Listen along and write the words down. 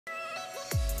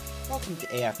Welcome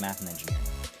to AF Math and Engineering.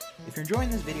 If you're enjoying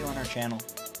this video on our channel,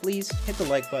 please hit the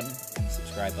like button and the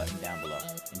subscribe button down below.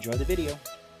 Enjoy the video.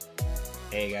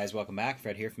 Hey guys, welcome back.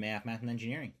 Fred here from AF Math and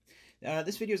Engineering.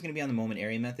 This video is going to be on the moment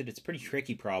area method. It's a pretty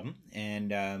tricky problem,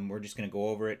 and we're just going to go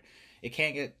over it. It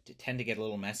can tend to get a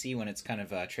little messy when it's kind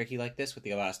of tricky like this with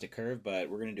the elastic curve, but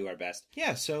we're going to do our best.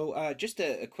 Yeah, so just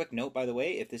a quick note, by the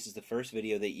way, if this is the first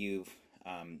video that you've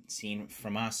seen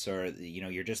from us, or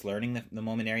you're just learning the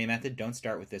moment area method, don't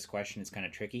start with this question. It's kind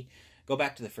of tricky. Go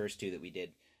back to the first two that we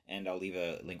did, and I'll leave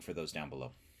a link for those down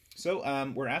below. So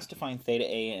we're asked to find theta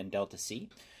A and delta C.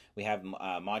 We have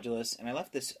modulus, and I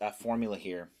left this formula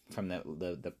here from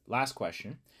the last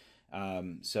question.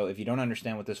 So if you don't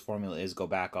understand what this formula is, go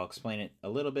back. I'll explain it a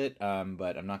little bit,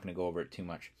 but I'm not going to go over it too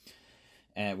much.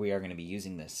 And we are going to be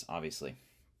using this, obviously.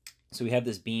 So we have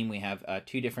this beam. We have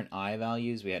two different I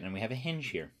values. And we have a hinge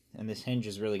here. And this hinge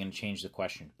is really going to change the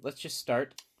question. Let's just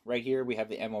start. Right here, we have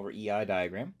the M over EI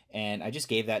diagram. And I just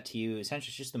gave that to you. Essentially,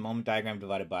 it's just the moment diagram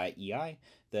divided by EI.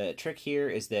 The trick here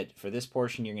is that for this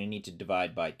portion, you're going to need to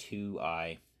divide by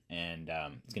 2I. And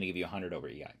it's going to give you 100 over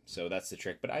EI. So that's the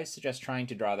trick. But I suggest trying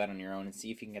to draw that on your own and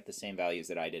see if you can get the same values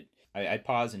that I did. I'd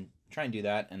pause and try and do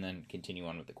that and then continue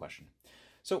on with the question.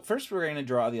 So first we're going to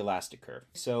draw the elastic curve.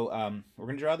 So we're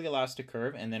going to draw the elastic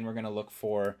curve, and then we're going to look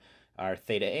for our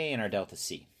theta A and our delta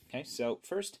C. Okay, so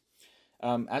first,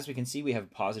 as we can see, we have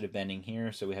a positive bending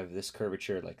here. So we have this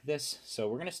curvature like this. So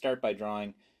we're going to start by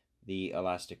drawing the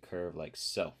elastic curve like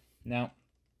so. Now,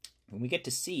 when we get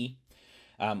to C,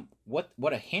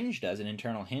 what a hinge does, an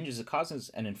internal hinge, is it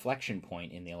causes an inflection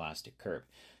point in the elastic curve.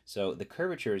 So the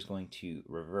curvature is going to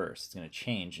reverse. It's going to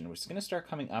change, and it's going to start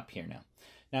coming up here now.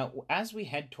 Now, as we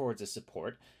head towards a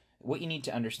support, what you need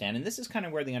to understand, and this is kind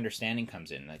of where the understanding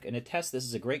comes in. Like in a test, this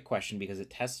is a great question because it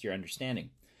tests your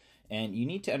understanding. And you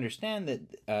need to understand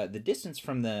that the distance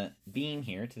from the beam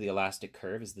here to the elastic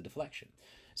curve is the deflection.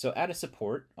 So at a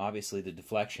support, obviously the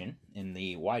deflection in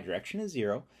the y direction is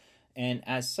 0. And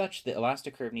as such, the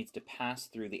elastic curve needs to pass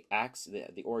through the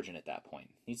origin at that point.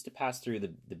 It needs to pass through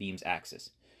the beam's axis.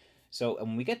 So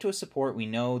when we get to a support, we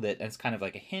know that it's kind of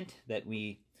like a hint that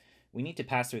we need to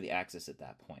pass through the axis at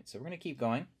that point. So we're going to keep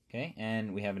going, okay?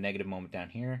 And we have a negative moment down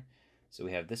here. So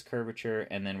we have this curvature,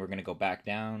 and then we're going to go back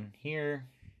down here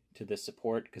to this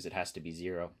support because it has to be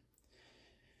 0.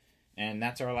 And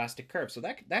that's our elastic curve. So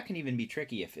that can even be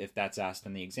tricky if that's asked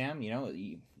in the exam.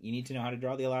 You need to know how to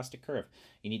draw the elastic curve.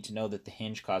 You need to know that the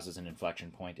hinge causes an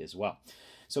inflection point as well.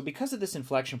 So because of this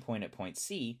inflection point at point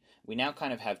C, we now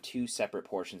kind of have two separate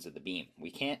portions of the beam.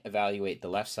 We can't evaluate the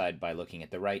left side by looking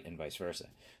at the right and vice versa.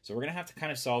 So we're going to have to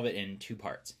kind of solve it in two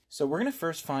parts. So we're going to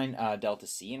first find delta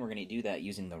C, and we're going to do that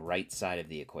using the right side of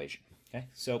the equation. Okay,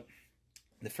 so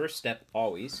the first step,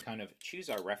 always kind of choose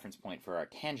our reference point for our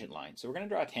tangent line. So we're going to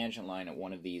draw a tangent line at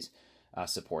one of these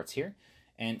supports here.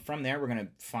 And from there, we're going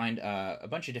to find a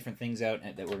bunch of different things out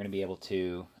that we're going to be able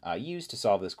to use to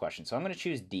solve this question. So I'm going to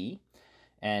choose D.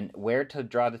 And where to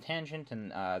draw the tangent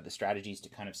and the strategies to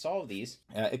kind of solve these,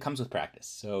 it comes with practice.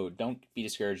 So don't be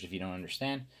discouraged if you don't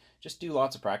understand. Just do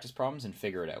lots of practice problems and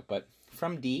figure it out. But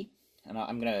from D, and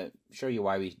I'm going to show you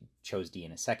why we chose D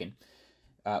in a second,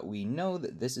 we know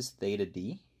that this is theta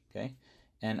D, okay?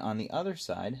 And on the other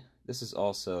side, this is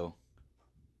also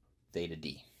theta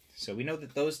D. So we know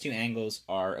that those two angles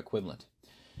are equivalent.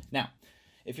 Now,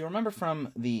 if you remember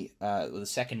from the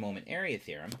second moment area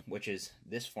theorem, which is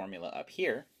this formula up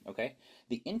here, okay,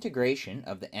 the integration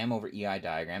of the M over EI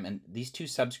diagram, and these two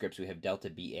subscripts, we have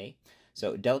delta BA.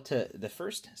 So delta, the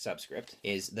first subscript,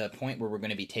 is the point where we're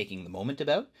going to be taking the moment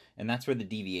about, and that's where the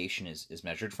deviation is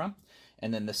measured from.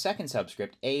 And then the second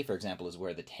subscript, A, for example, is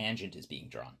where the tangent is being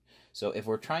drawn. So if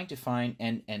we're trying to find,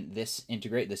 and this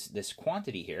integrate, this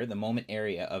quantity here, the moment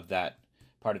area of that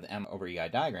part of the M over EI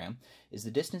diagram, is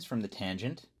the distance from the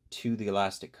tangent to the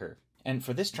elastic curve. And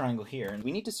for this triangle here,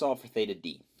 we need to solve for theta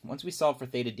D. Once we solve for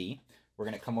theta D, we're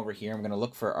going to come over here and we're going to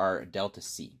look for our delta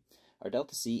C. Our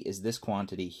delta C is this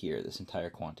quantity here, this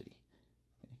entire quantity.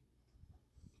 Okay.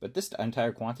 But this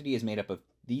entire quantity is made up of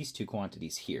these two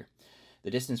quantities here.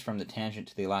 The distance from the tangent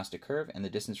to the elastic curve and the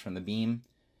distance from the beam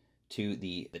to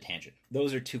the tangent.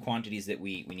 Those are two quantities that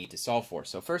we need to solve for.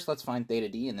 So first let's find theta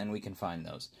D, and then we can find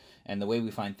those. And the way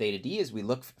we find theta D is we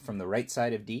look from the right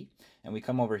side of D, and we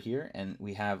come over here and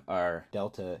we have our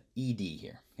delta ED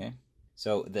here. Okay,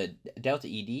 so the delta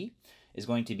ED is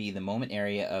going to be the moment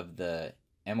area of the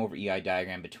M over EI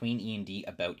diagram between E and D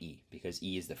about E, because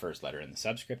E is the first letter in the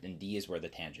subscript and D is where the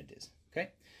tangent is.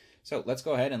 Okay, so let's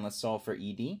go ahead and let's solve for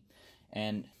ED.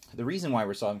 And the reason why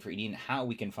we're solving for ED and how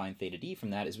we can find theta D from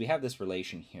that is we have this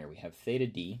relation here. We have theta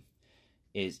D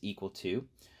is equal to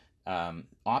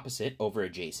opposite over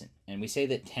adjacent. And we say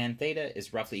that tan theta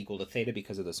is roughly equal to theta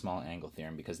because of the small angle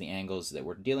theorem, because the angles that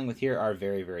we're dealing with here are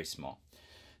very, very small.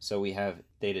 So we have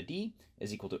theta d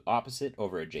is equal to opposite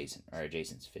over adjacent. Our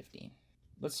adjacent's 15.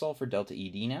 Let's solve for delta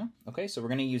ED now. Okay, so we're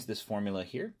going to use this formula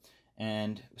here.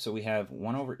 And so we have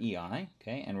 1 over EI,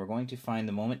 okay, and we're going to find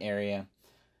the moment area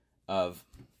of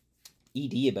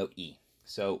ED about E.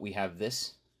 So we have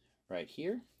this right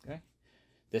here, okay,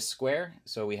 this square,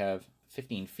 so we have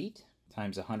 15 feet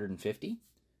times 150,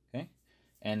 okay,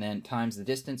 and then times the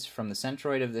distance from the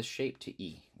centroid of this shape to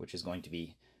E, which is going to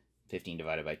be 15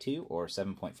 divided by 2, or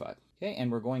 7.5. Okay,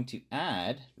 and we're going to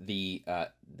add the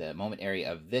moment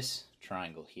area of this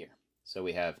triangle here. So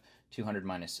we have 200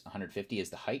 minus 150 is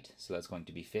the height, so that's going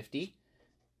to be 50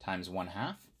 times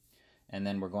 1/2. And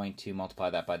then we're going to multiply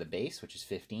that by the base, which is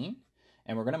 15.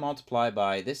 And we're going to multiply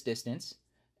by this distance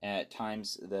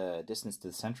times the distance to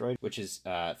the centroid, which is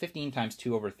 15 times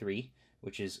 2 over 3,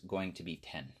 which is going to be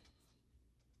 10.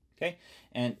 Okay,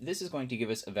 and this is going to give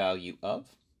us a value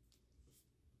of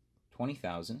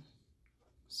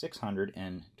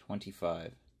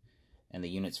 20,625. And the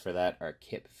units for that are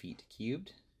kip feet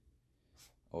cubed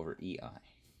over EI.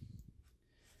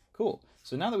 Cool.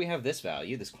 So now that we have this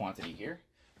value, this quantity here,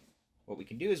 what we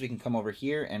can do is we can come over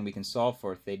here and we can solve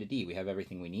for theta d. We have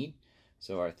everything we need.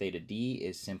 So our theta d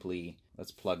is simply,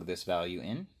 let's plug this value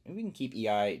in, and we can keep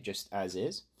EI just as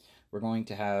is. We're going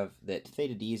to have that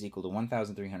theta d is equal to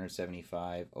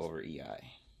 1,375 over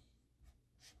EI.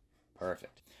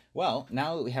 Perfect. Well,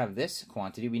 now that we have this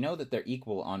quantity, we know that they're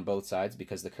equal on both sides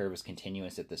because the curve is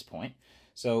continuous at this point.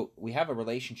 So we have a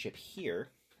relationship here,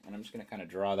 and I'm just going to kind of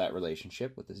draw that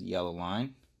relationship with this yellow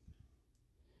line.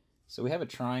 So we have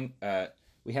a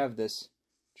we have this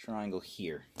triangle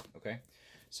here, okay?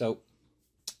 So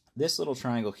this little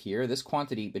triangle here, this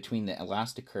quantity between the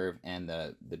elastic curve and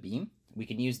the beam, we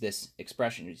can use this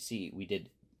expression. You see, we did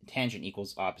tangent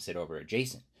equals opposite over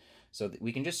adjacent. So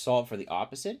we can just solve for the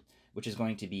opposite, which is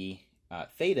going to be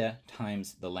theta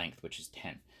times the length, which is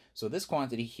 10. So this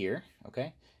quantity here,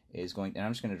 okay, is going, and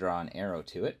I'm just going to draw an arrow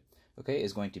to it, okay,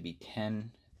 is going to be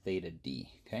 10 theta d,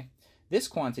 okay? This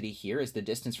quantity here is the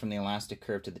distance from the elastic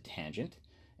curve to the tangent,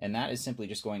 and that is simply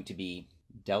just going to be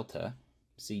delta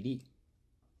CD,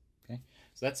 okay?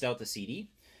 So that's delta CD.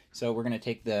 So we're going to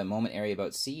take the moment area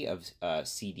about C of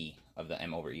CD of the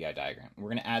M over EI diagram. We're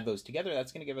going to add those together.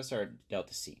 That's going to give us our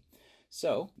delta C.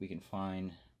 So we can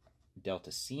find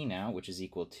delta C now, which is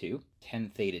equal to 10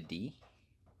 theta d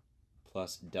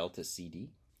plus delta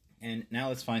CD. And now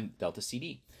let's find delta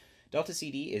CD. Delta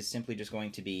CD is simply just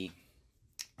going to be,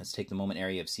 let's take the moment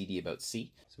area of CD about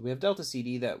C. So we have delta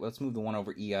CD that, let's move the 1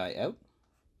 over EI out.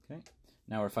 Okay.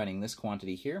 Now we're finding this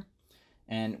quantity here.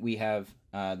 And we have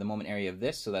the moment area of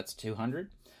this, so that's 200.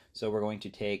 So we're going to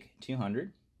take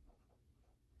 200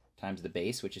 times the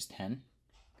base, which is 10,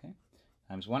 okay,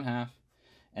 times 1/2.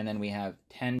 And then we have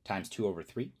 10 times 2 over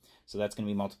 3. So that's going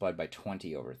to be multiplied by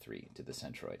 20 over 3 to the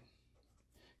centroid.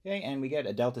 Okay, and we get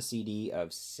a delta CD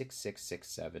of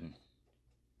 6667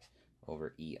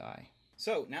 over EI.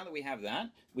 So now that we have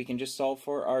that, we can just solve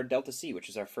for our delta C, which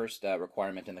is our first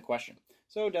requirement in the question.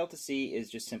 So delta C is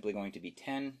just simply going to be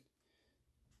 10.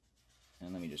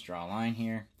 And let me just draw a line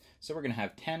here. So we're going to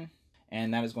have 10,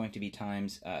 and that is going to be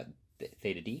times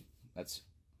theta d. That's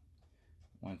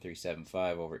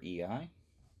 1375 over EI,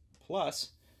 plus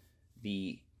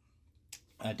the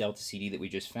delta CD that we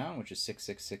just found, which is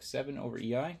 6667 over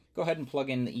EI. Go ahead and plug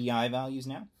in the EI values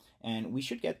now, and we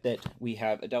should get that we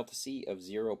have a delta C of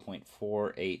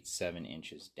 0.487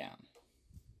 inches down.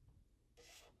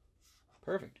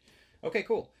 Perfect. Okay,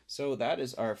 cool. So that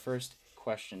is our first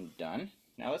question done.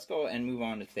 Now let's go and move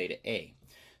on to theta A.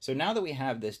 So now that we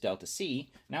have this delta C,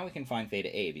 now we can find theta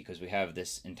A because we have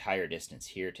this entire distance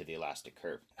here to the elastic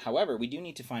curve. However, we do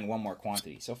need to find one more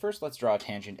quantity. So first let's draw a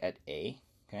tangent at A.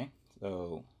 Okay,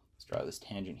 so let's draw this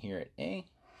tangent here at A.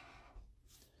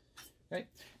 Okay,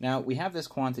 now we have this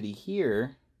quantity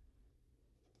here,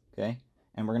 okay,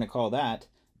 and we're going to call that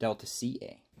delta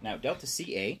CA. Now delta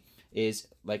CA is,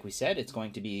 like we said, it's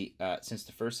going to be, since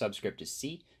the first subscript is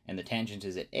C and the tangent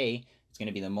is at A, it's going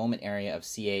to be the moment area of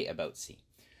CA about C.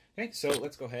 Okay, so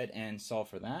let's go ahead and solve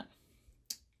for that.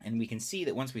 And we can see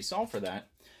that once we solve for that,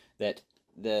 that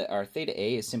our theta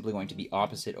A is simply going to be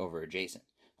opposite over adjacent.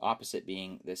 Opposite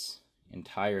being this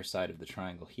entire side of the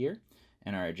triangle here,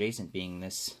 and our adjacent being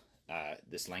this,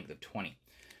 this length of 20.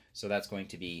 So that's going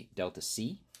to be delta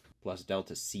C plus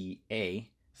delta CA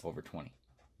over 20.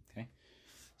 Okay,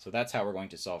 so that's how we're going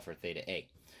to solve for theta A.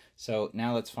 So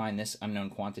now let's find this unknown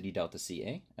quantity delta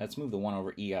CA. Let's move the 1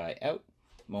 over EI out,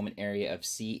 moment area of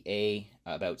CA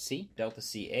about C. Delta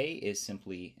CA is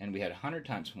simply, and we had 100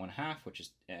 times 1/2, which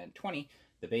is 20,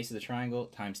 the base of the triangle,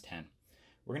 times 10.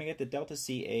 We're going to get that delta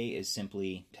CA is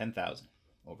simply 10,000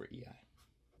 over EI.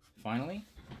 Finally,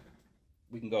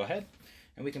 we can go ahead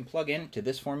and we can plug into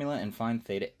this formula and find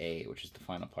theta A, which is the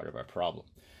final part of our problem.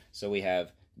 So we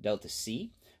have delta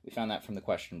C. We found that from the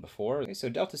question before. Okay, so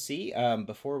delta C,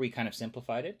 before we kind of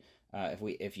simplified it,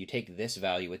 if you take this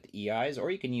value with the EIs,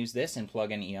 or you can use this and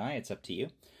plug in EI, it's up to you.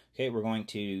 Okay, we're going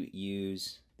to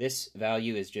use, this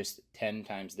value is just 10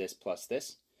 times this plus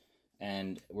this,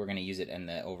 and we're going to use it in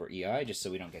the over EI just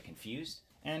so we don't get confused.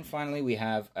 And finally, we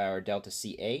have our delta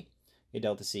CA. Okay,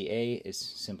 delta CA is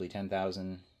simply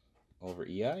 10,000 over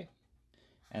EI,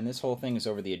 and this whole thing is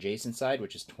over the adjacent side,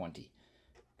 which is 20.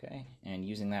 Okay, and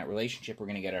using that relationship, we're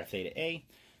going to get our theta A.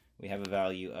 We have a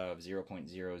value of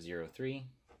 0.003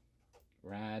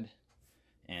 rad,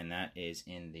 and that is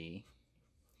in the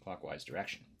clockwise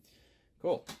direction.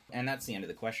 Cool, and that's the end of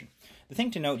the question. The thing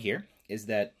to note here is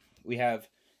that we have,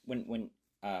 when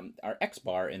our x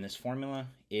bar in this formula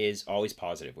is always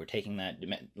positive. We're taking that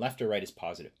left or right is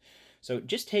positive. So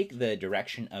just take the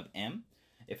direction of m.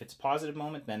 If it's a positive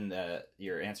moment, then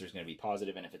your answer is going to be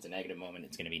positive, and if it's a negative moment,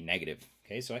 it's going to be negative.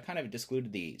 Okay, so I kind of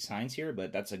discluded the signs here,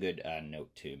 but that's a good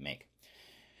note to make.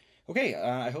 Okay,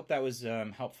 I hope that was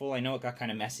helpful. I know it got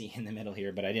kind of messy in the middle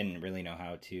here, but I didn't really know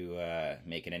how to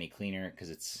make it any cleaner because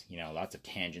it's, you know, lots of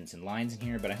tangents and lines in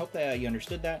here, but I hope that you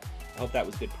understood that. I hope that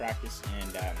was good practice,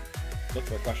 and look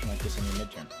for a question like this in your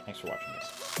midterm. Thanks for watching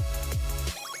this.